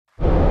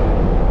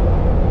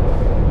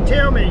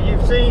tell me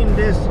you've seen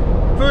this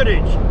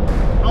footage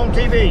on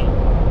TV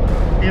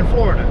in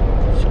Florida.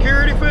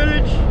 Security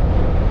footage.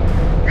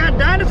 Got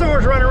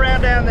dinosaurs running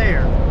around down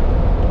there.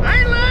 I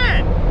ain't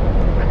lying.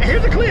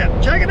 Here's a clip.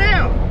 Check it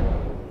out.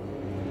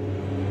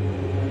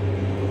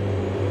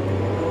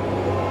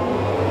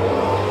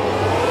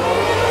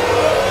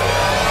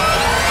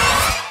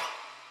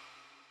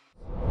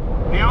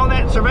 Now on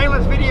that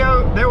surveillance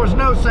video, there was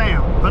no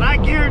sound. But I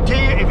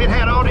guarantee you, if it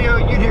had audio,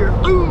 you'd hear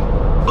ooh,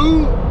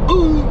 ooh,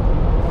 ooh.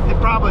 It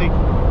probably,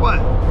 what?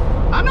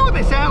 I know what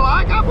they sound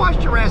like. I've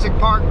watched Jurassic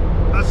Park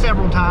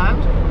several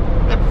times.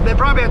 They're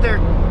probably out there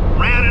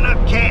rounding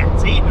up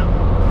cats, eating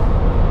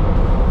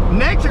them.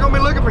 Next, they're gonna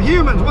be looking for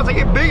humans once they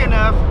get big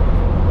enough.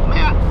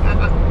 Man,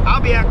 I'll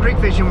be out creek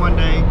fishing one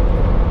day.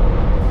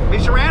 Be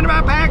surrounded by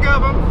a pack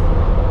of them.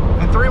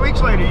 And 3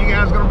 weeks later, you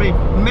guys are gonna be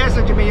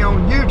messaging me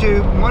on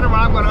YouTube, wondering when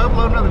I'm gonna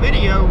upload another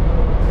video.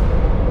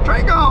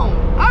 Trey gone.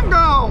 I'm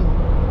gone.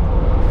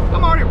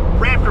 I'm already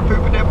raptor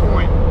poop at that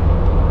point.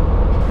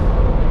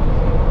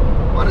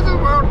 What does this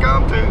world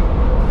come to?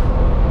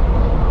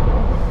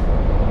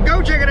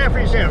 Go check it out for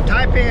yourself.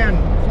 Type in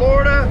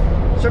Florida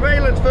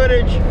surveillance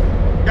footage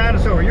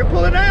dinosaur. You'll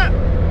pull it up.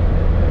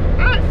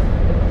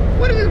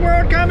 What is this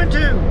world coming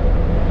to?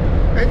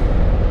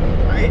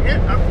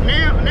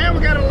 Now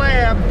we got a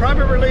lab.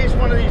 Probably released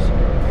one of these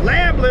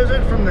lab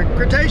lizards from the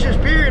Cretaceous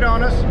period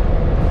on us.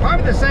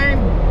 Probably the same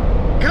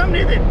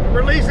company that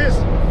released this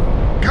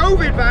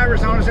COVID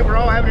virus on us that we're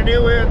all having to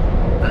deal with.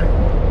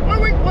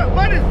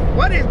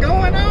 What is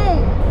going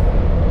on?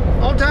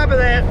 On top of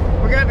that,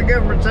 we got the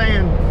government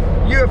saying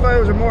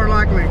UFOs are more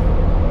likely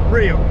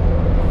real.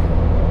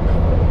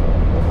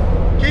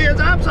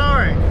 Kids, I'm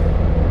sorry.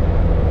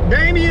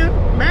 Damien,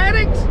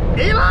 Maddox,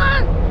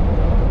 Eli.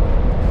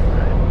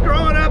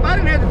 Growing up, I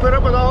didn't have to put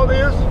up with all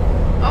this.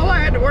 All I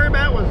had to worry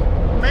about was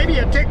maybe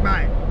a tick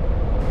bite.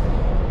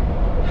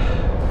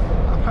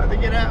 I'm about to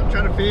get out and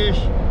try to fish.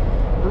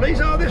 Release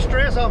all this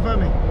stress off of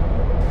me.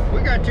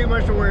 We got too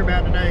much to worry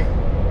about today.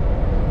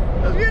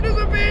 Let's get to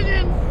some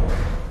fishing.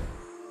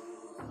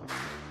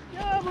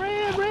 Yeah,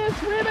 Red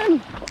swimming.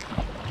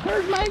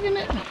 Her's making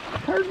it.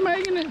 Her's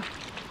making it.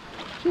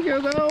 She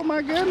goes, oh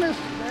my goodness,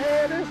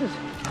 man, this is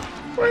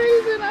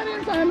freezing. I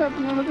didn't sign up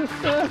for none of this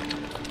stuff.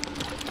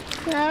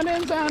 I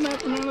didn't sign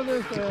up for none of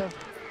this stuff.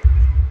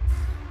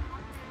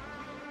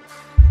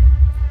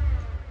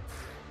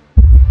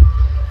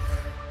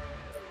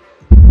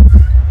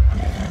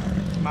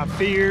 My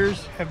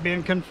fears have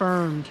been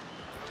confirmed.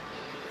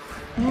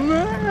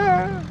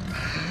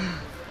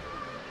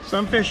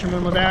 Some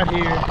fisherman was out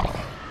here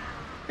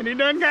and he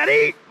done got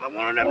eat by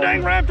one of them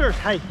dang raptors.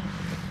 Hey,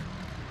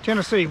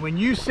 Tennessee, when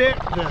you set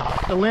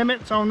the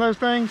limits on those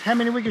things, how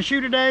many we can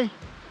shoot a day,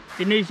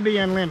 it needs to be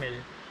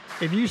unlimited.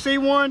 If you see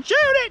one, shoot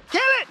it,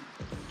 kill it,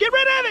 get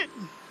rid of it.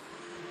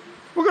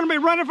 We're gonna be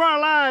running for our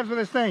lives with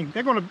this thing.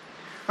 They're gonna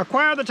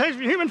acquire the taste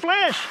of human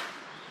flesh.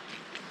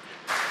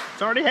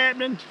 It's already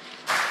happening.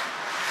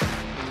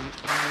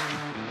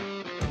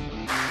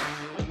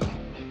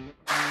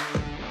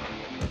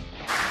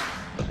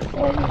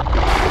 Oh.